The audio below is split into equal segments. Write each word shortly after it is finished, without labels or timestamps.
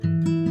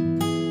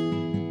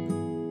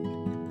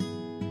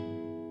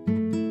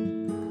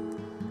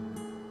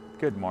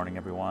Good morning,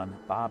 everyone.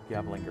 Bob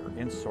Gevlinger,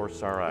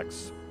 InSource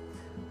RX.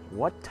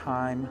 What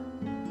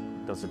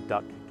time does a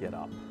duck get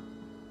up?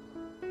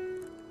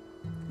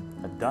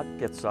 A duck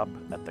gets up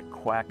at the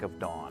quack of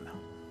dawn.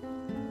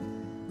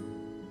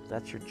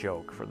 That's your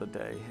joke for the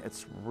day.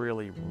 It's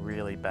really,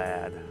 really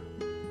bad,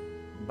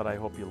 but I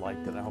hope you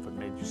liked it. I hope it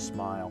made you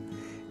smile.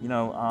 You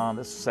know,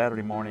 this is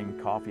Saturday morning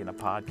coffee and a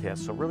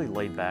podcast, so really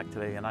laid back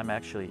today, and I'm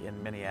actually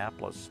in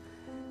Minneapolis,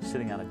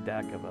 sitting on a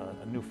deck of a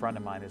new friend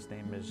of mine. His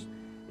name is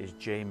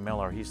Jay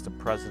Miller. He's the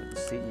president and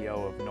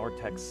CEO of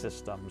Nortech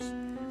Systems.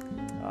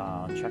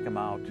 Check him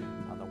out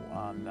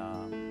on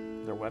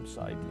their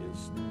website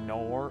is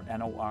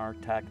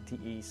Nortech,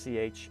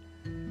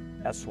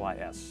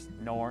 TECHSYS,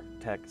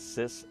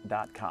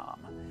 nortechsys.com.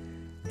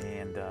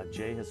 And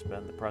Jay has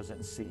been the president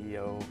and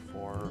CEO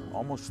for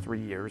almost 3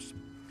 years.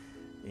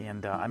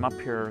 And I'm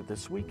up here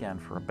this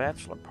weekend for a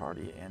bachelor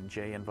party, and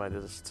Jay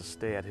invited us to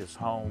stay at his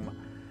home.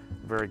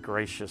 Very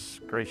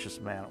gracious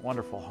man,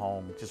 wonderful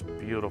home, just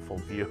beautiful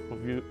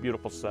view,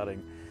 beautiful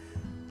setting,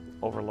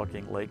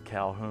 overlooking Lake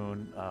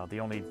Calhoun. The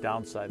only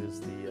downside is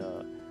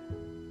the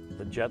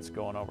jets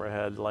going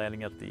overhead,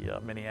 landing at the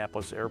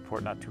Minneapolis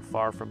airport, not too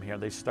far from here.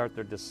 They start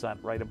their descent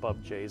right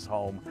above Jay's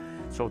home,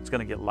 so it's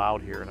going to get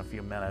loud here in a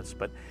few minutes.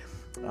 But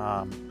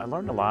I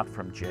learned a lot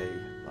from Jay.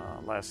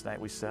 Last night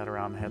we sat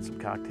around and had some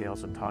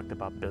cocktails and talked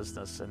about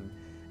business and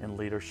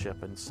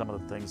leadership and some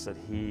of the things that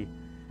he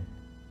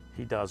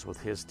does with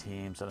his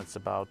teams, and it's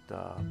about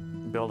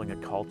building a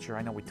culture.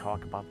 I know we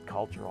talk about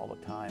culture all the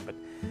time,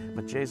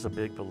 but Jay's a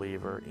big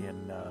believer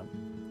in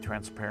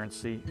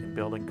transparency, in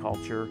building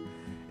culture,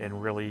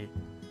 and really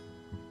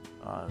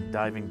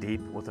diving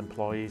deep with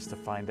employees to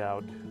find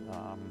out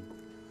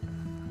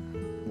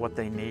what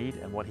they need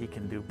and what he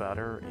can do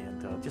better,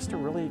 and just a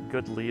really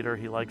good leader.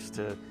 He likes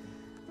to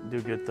do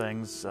good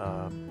things,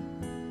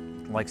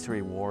 likes to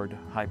reward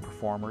high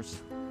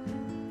performers.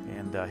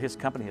 And his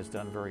company has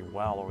done very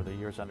well over the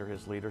years under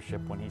his leadership.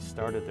 When he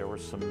started, there were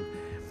some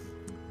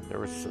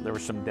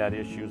debt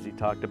issues. He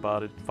talked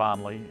about it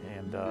fondly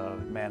and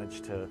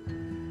managed to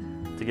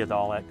get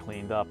all that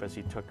cleaned up as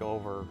he took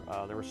over.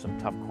 There were some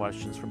tough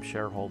questions from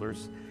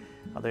shareholders.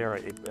 They are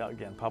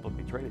again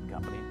publicly traded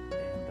company, and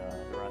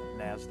they're on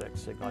NASDAQ.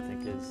 Signal I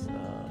think is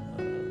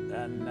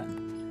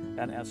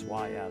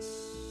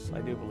NSYS.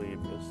 I do believe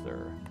is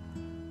their.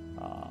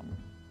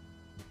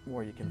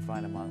 Where you can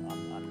find them on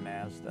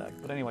NASDAQ.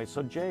 But anyway,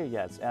 so Jay,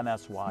 yeah, it's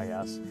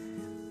NSYS.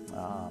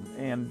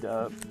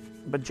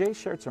 But Jay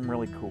shared some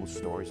really cool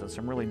stories and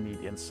some really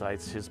neat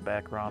insights. His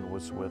background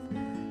was with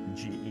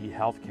GE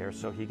Healthcare,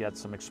 so he got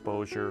some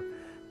exposure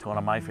to one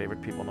of my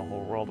favorite people in the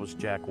whole world, was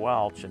Jack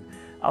Welch. And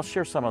I'll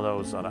share some of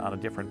those on a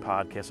different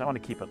podcast. I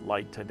want to keep it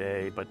light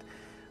today, but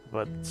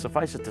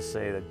suffice it to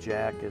say that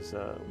Jack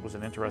was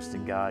an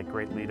interesting guy,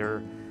 great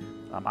leader.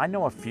 I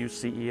know a few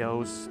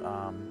CEOs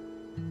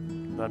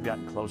that I've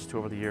gotten close to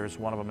over the years.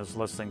 One of them is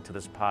listening to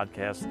this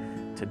podcast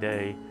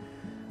today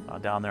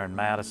down there in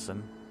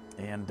Madison,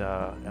 and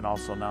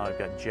also now I've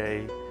got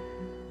Jay,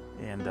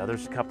 and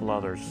there's a couple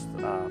others,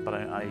 but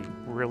I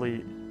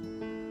really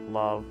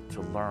love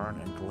to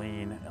learn and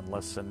glean and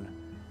listen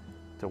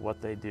to what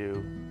they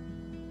do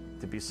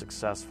to be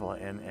successful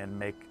and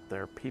make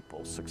their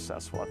people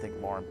successful, I think,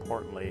 more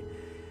importantly.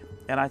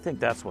 And I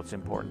think that's what's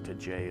important to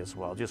Jay as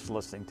well, just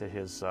listening to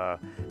his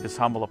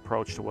humble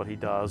approach to what he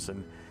does.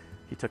 And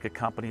he took a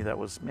company that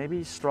was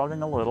maybe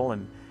struggling a little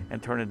and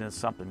turned it into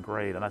something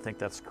great, and I think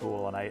that's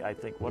cool, and I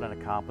think what an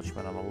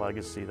accomplishment and a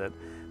legacy that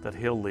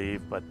he'll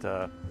leave. But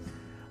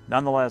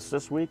nonetheless,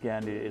 this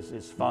weekend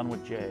is fun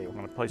with Jay. We're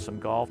going to play some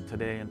golf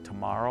today and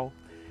tomorrow,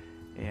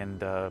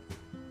 and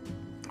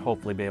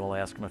hopefully be able to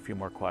ask him a few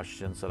more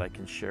questions that I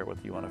can share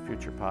with you on a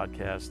future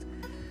podcast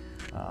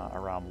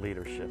around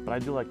leadership. But I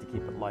do like to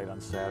keep it light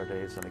on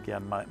Saturdays, and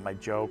again, my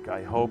joke,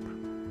 I hope,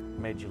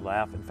 made you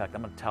laugh. In fact,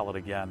 I'm going to tell it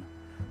again,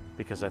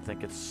 because I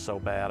think it's so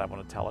bad, I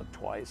want to tell it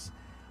twice.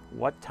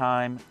 What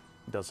time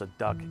does a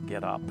duck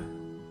get up?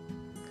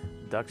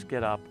 Ducks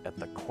get up at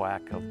the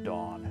quack of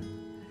dawn.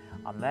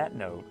 On that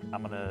note,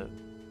 I'm going to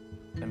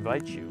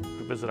invite you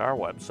to visit our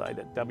website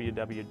at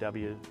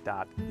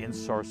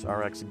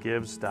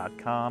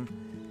www.insourcerxgives.com.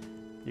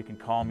 You can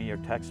call me or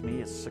text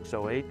me at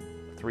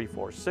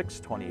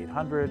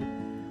 608-346-2800.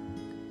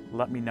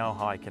 Let me know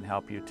how I can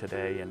help you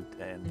today, and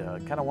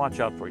kind of watch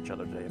out for each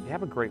other today.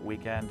 Have a great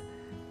weekend.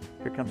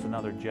 Here comes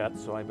another jet,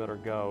 so I better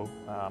go.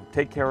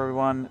 Take care,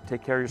 everyone.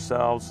 Take care of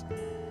yourselves,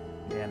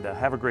 and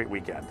have a great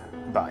weekend.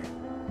 Bye.